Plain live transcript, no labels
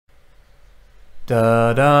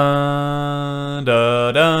Da da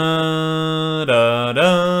da da da da.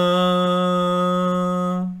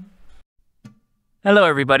 Hello,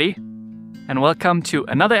 everybody, and welcome to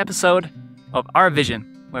another episode of Our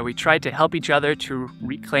Vision, where we try to help each other to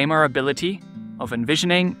reclaim our ability of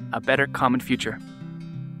envisioning a better common future.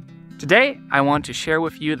 Today, I want to share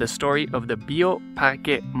with you the story of the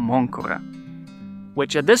Bioparque Móncora,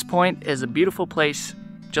 which at this point is a beautiful place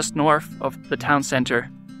just north of the town center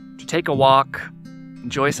to take a walk,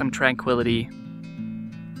 enjoy some tranquility,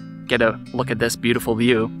 get a look at this beautiful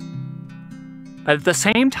view. But at the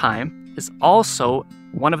same time, is also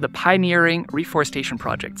one of the pioneering reforestation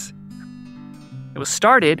projects. It was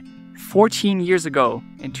started 14 years ago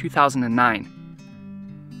in 2009.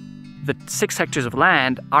 The 6 hectares of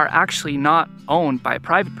land are actually not owned by a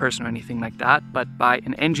private person or anything like that, but by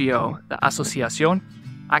an NGO, the Asociación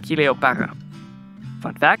Aquileo Parra.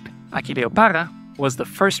 Fun fact, Aquileo Parra was the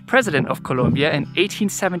first president of Colombia in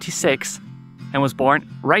 1876 and was born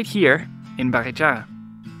right here in Barichara.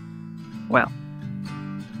 Well,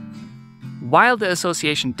 while the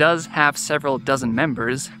association does have several dozen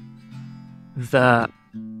members, the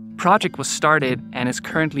project was started and is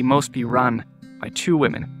currently mostly run by 2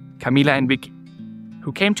 women, Camila and Vicki,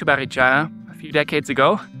 who came to Barichara a few decades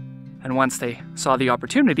ago, and once they saw the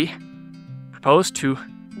opportunity, proposed to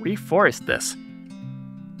reforest this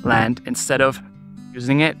land instead of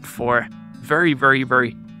using it for very, very,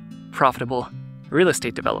 very profitable real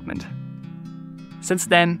estate development. Since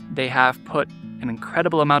then, they have put an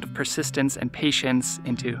incredible amount of persistence and patience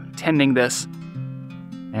into tending this,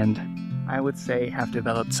 and I would say have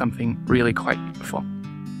developed something really quite beautiful.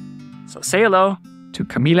 So say hello to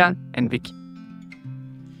Camila and Vicki.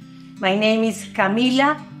 My name is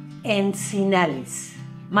Camila Encinales.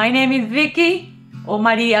 My name is Vicki or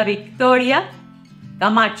Maria Victoria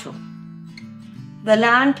Camacho. The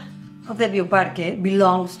land of the Bioparque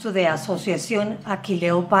belongs to the Asociación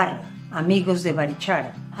Aquileo Parra, Amigos de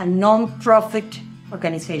Barichara, a non-profit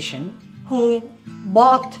organization who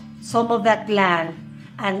bought some of that land,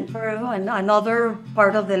 and another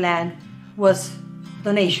part of the land was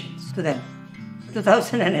donations to them.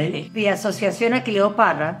 2008, the Asociación Aquileo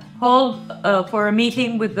Parra Called for a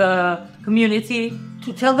meeting with the community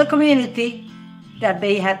to tell the community that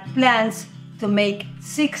they had plans to make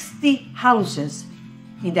 60 houses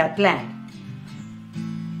in that land.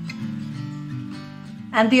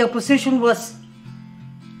 And the opposition was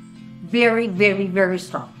very, very, very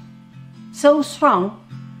strong. So strong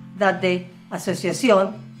that the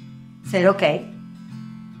Asociación said, okay,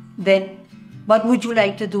 then what would you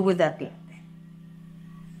like to do with that land?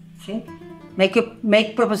 See?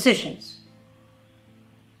 Make propositions.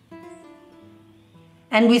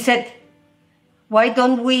 And we said, why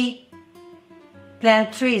don't we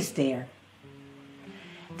plant trees there?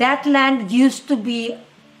 That land used to be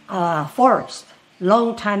a forest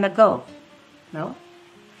long time ago, no?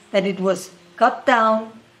 That it was cut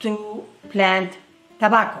down to plant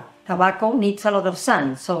tobacco. Tobacco needs a lot of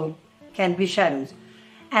sun, so can be shadows.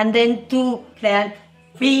 And then to plant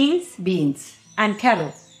beans, and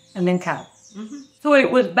cattle. and then cow. So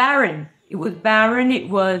it was barren. It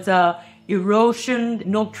was erosion,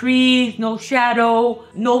 no trees, no shadow,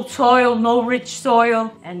 no soil, no rich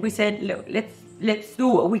soil. And we said, look, let's do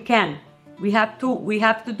what we can. We have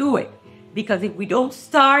to do it. Because if we don't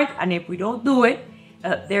start and if we don't do it,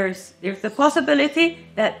 there's the possibility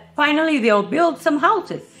that finally they'll build some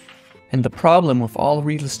houses. And the problem with all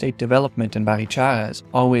real estate development in Barichara is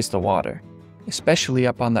always the water. Especially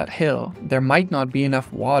up on that hill, there might not be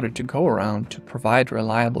enough water to go around to provide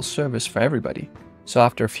reliable service for everybody. So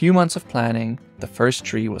after a few months of planning, the first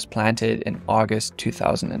tree was planted in August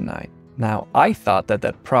 2009. Now, I thought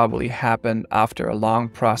that probably happened after a long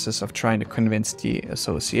process of trying to convince the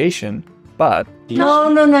association, but...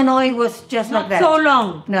 No, it was just like that. So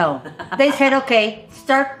long. No. They said, okay,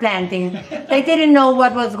 start planting. They didn't know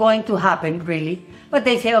what was going to happen, really. But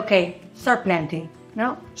they said, okay, start planting.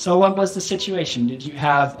 No? So what was the situation? Did you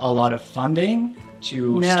have a lot of funding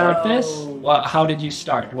to start this? How did you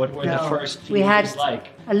start? What were the first few years like?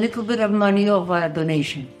 A little bit of money of a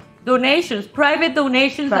donation. Donations, private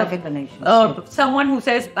donations. Private donations. Someone who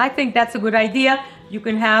says, I think that's a good idea. You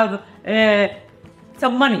can have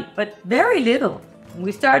some money, but very little.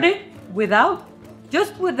 We started with that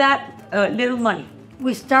little money.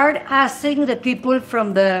 We start asking the people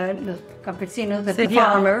from the campesinos, the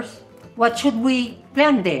farmers, what should we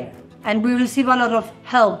plant there? And we receive a lot of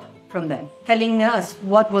help from them, telling us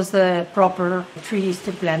what was the proper trees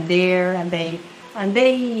to plant there, and they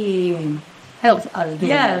helped us.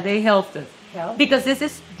 They helped us. Yeah. Because this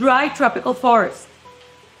is dry tropical forest.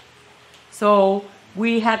 So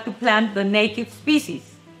we had to plant the native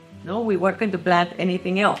species. No, we weren't going to plant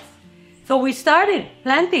anything else. So we started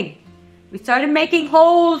planting. We started making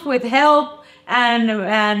holes with help,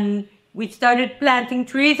 and we started planting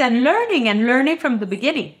trees and learning from the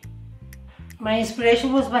beginning. My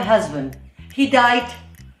inspiration was my husband. He died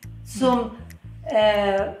some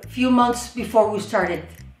few months before we started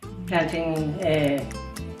planting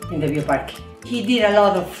in the Bioparque. He did a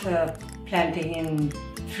lot of planting in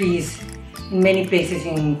trees in many places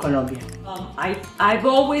in Colombia. I've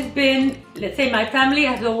always been, let's say my family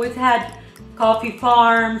has always had coffee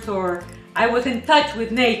farms, or I was in touch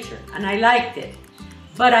with nature and I liked it.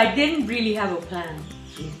 But I didn't really have a plan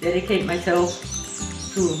to dedicate myself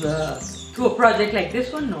to a project like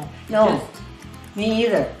this one, no. No, me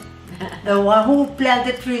either. The one who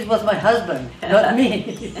planted trees was my husband, not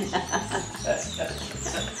me.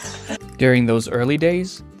 During those early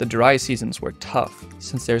days, the dry seasons were tough,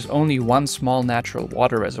 since there's only one small natural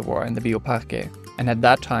water reservoir in the Bioparque, and at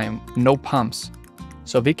that time, no pumps.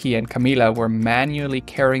 So Vicki and Camila were manually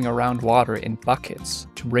carrying around water in buckets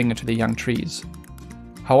to bring it to the young trees.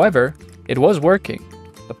 However, it was working.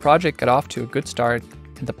 The project got off to a good start,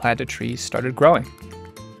 and the planted trees started growing.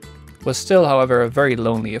 It was still, however, a very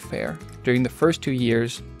lonely affair. During the first 2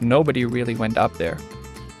 years, nobody really went up there.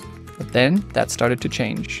 But then that started to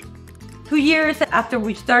change. 2 years after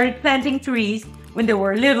we started planting trees, when they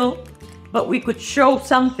were little, but we could show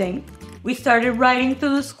something, we started writing to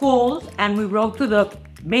the schools, and we wrote to the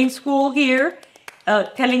main school here,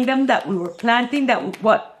 telling them that we were planting, that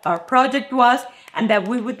what our project was, and that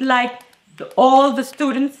we would like all the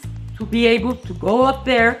students to be able to go up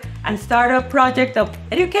there and start a project of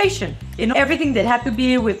education, everything that had to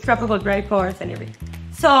be with tropical dry forests and everything.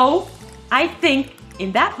 So I think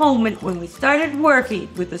in that moment when we started working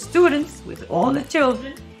with the students, with all the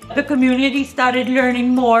children, the community started learning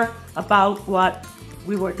more about what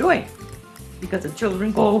we were doing, because the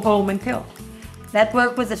children go home and tell. That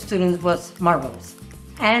work with the students was marvelous.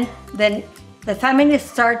 And then the families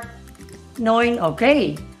start knowing,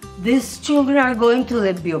 okay, these children are going to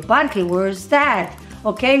the Bioparque, where is that?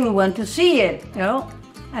 Okay, we want to see it,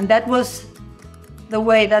 And that was the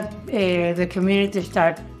way that the community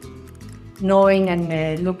started knowing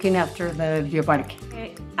and looking after the Bioparque.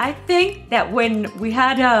 I think that when we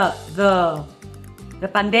had the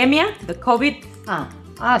pandemia, the COVID,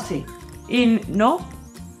 sí.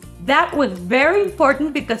 That was very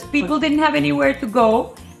important because people didn't have anywhere to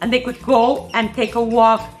go, and they could go and take a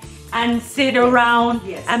walk and sit around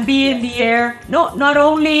and be in the air, not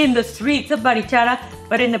only in the streets of Barichara,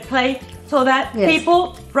 but in the place, so that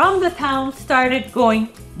people from the town started going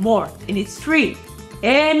more in the street.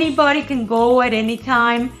 Anybody can go at any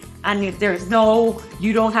time, and if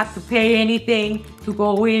you don't have to pay anything to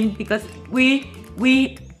go in, because we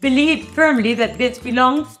believe firmly that this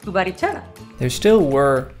belongs to Barichara. There still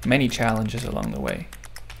were many challenges along the way.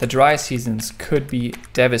 The dry seasons could be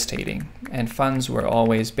devastating, and funds were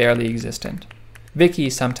always barely existent. Vicki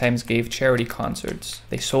sometimes gave charity concerts.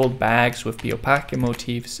 They sold bags with Bioparque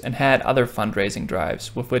motifs and had other fundraising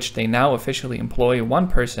drives, with which they now officially employ one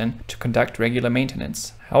person to conduct regular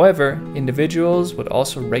maintenance. However, individuals would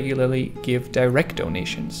also regularly give direct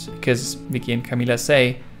donations, because Vicki and Camila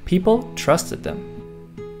say people trusted them.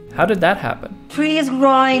 How did that happen? Trees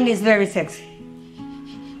growing is very sexy.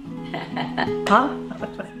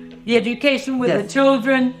 The education with the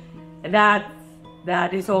children,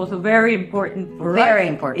 that is also very important for us. Very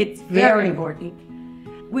important. It's very important.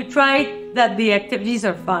 We try that the activities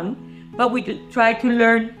are fun, but we try to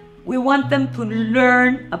learn. We want them to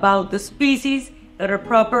learn about the species that are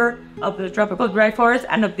proper of the tropical dry forest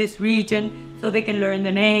and of this region, so they can learn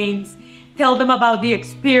the names, tell them about the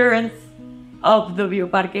experience of the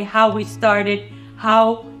Bioparque, how we started,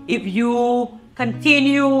 how if you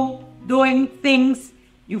continue doing things,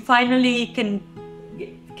 you finally can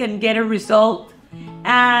get a result.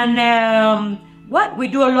 And we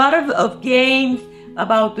do a lot of games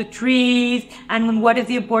about the trees and what is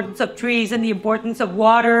the importance of trees and the importance of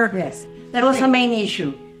water. Yes, that was a main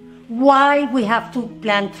issue. Why we have to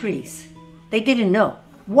plant trees? They didn't know.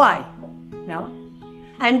 Why? No?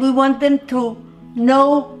 And we want them to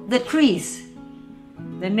know the trees.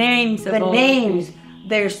 The names.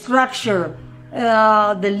 Their structure,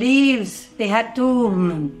 the leaves. They had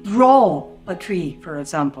to draw a tree, for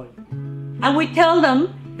example. And we tell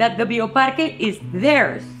them that the Bioparque is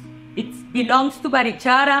theirs. It belongs to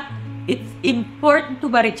Barichara. It's important to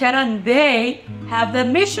Barichara, and they have the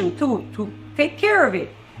mission to take care of it,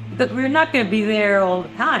 because we're not going to be there all the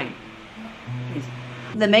time.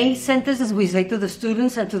 The main sentences we say to the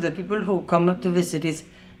students and to the people who come up to visit is,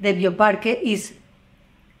 the Bioparque is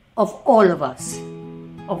of all of us.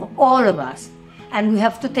 of all of us, and we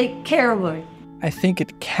have to take care of it. I think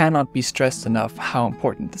it cannot be stressed enough how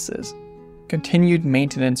important this is. Continued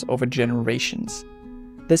maintenance over generations.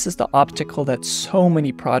 This is the obstacle that so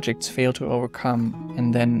many projects fail to overcome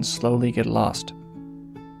and then slowly get lost.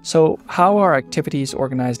 So how are activities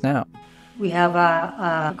organized now? We have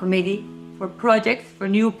a committee For projects, for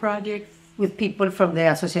new projects. with people from the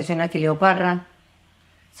Asociación aquí Leoparra.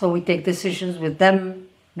 So we take decisions with them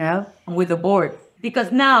now. And with the board.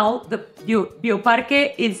 Because now the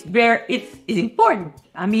Bioparque is it's important.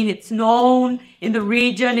 I mean, it's known in the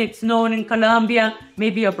region, it's known in Colombia,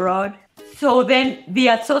 maybe abroad. So then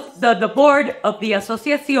the board of the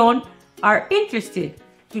association are interested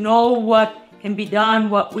to know what can be done,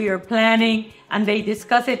 what we are planning, and they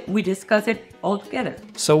discuss it, we discuss it all together.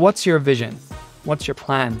 So what's your vision? What's your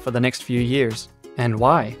plan for the next few years? And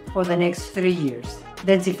why? For the next 3 years,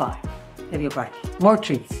 densify the Bioparque. More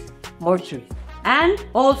trees, more trees. And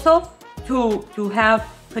also to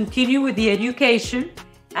continue with the education,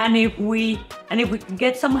 and if we can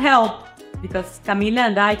get some help, because Camila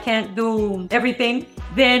and I can't do everything,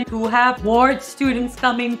 then to have more students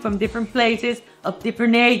coming from different places of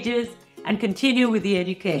different ages and continue with the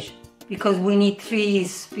education. Because we need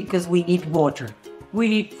trees, because we need water. We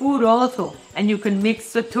need food also, and you can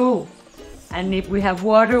mix the two. And if we have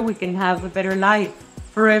water, we can have a better life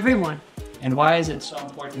for everyone. And why is it so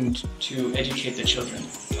important to educate the children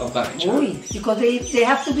of Barichara? Because they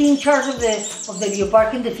have to be in charge of the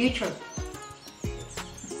Bioparque in the future.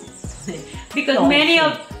 Because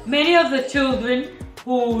many of the children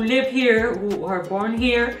who live here, who are born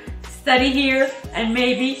here, study here, and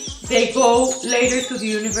maybe they go later to the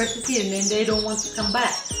university and then they don't want to come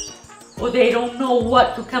back, or they don't know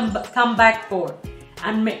what to come back for,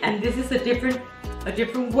 and this is a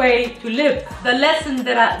different way to live. The lesson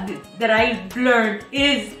that I've learned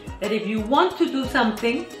is that if you want to do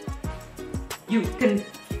something, you can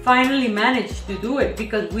finally manage to do it,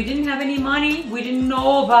 because we didn't have any money, we didn't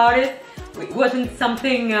know about it, it wasn't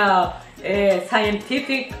something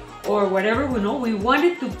scientific or whatever. We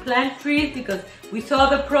wanted to plant trees because we saw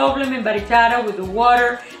the problem in Barichara with the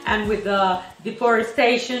water and with the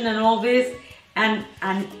deforestation and all this, and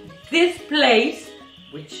this place,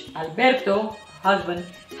 which Alberto, husband,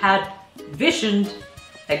 had visioned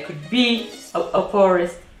that could be a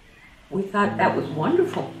forest, we thought that was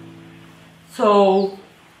wonderful. So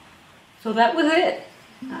that was it.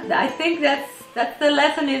 I think that's the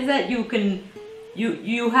lesson, is that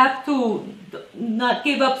you have to not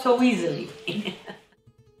give up so easily.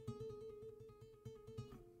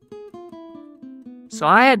 So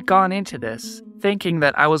I had gone into this thinking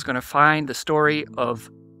that I was going to find the story of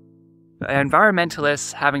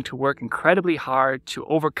environmentalists having to work incredibly hard to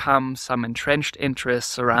overcome some entrenched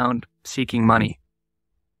interests around seeking money.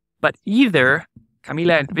 But either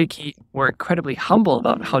Camila and Vicki were incredibly humble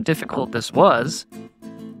about how difficult this was,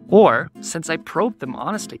 or, since I probed them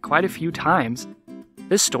honestly quite a few times,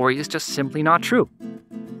 this story is just simply not true.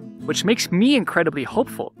 Which makes me incredibly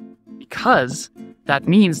hopeful, because that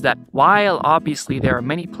means that while obviously there are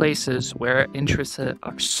many places where interests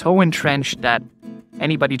are so entrenched that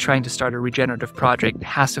anybody trying to start a regenerative project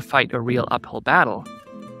has to fight a real uphill battle,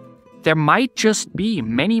 there might just be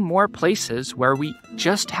many more places where we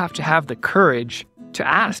just have to have the courage to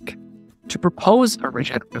ask, to propose a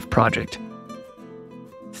regenerative project.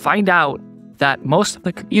 Find out that most of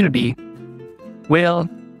the community will,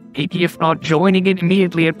 maybe if not joining in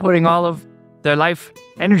immediately and putting all of their life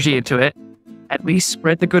energy into it, at least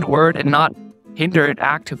spread the good word and not hinder it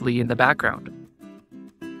actively in the background.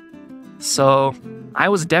 So I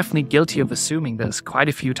was definitely guilty of assuming this quite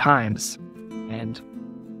a few times, and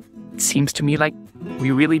it seems to me like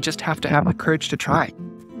we really just have to have the courage to try.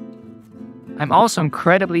 I'm also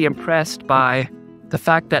incredibly impressed by the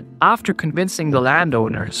fact that after convincing the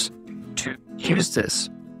landowners to use this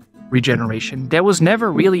regeneration, there was never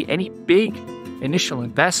really any big initial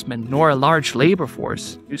investment nor a large labor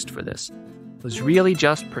force used for this. It was really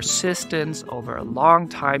just persistence over a long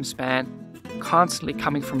time span, constantly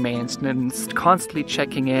coming from maintenance, constantly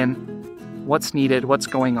checking in what's needed, what's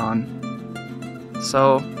going on.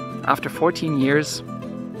 So after 14 years,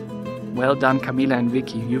 well done, Camila and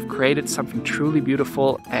Vicki. You've created something truly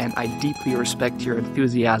beautiful, and I deeply respect your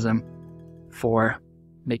enthusiasm for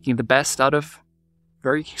making the best out of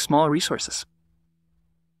very small resources.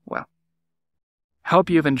 Well, I hope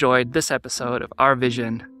you've enjoyed this episode of Our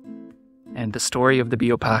Vision and the story of the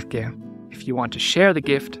Bioparque. If you want to share the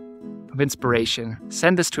gift of inspiration,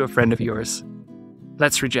 send this to a friend of yours.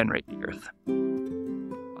 Let's regenerate the earth.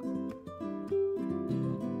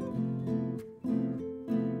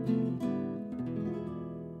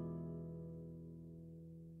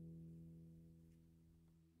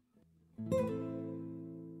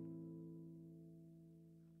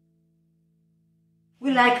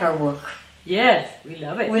 We like our work. Yes, we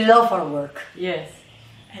love it. We love our work. Yes.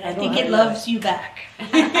 And I think it loves you back.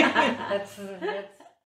 That's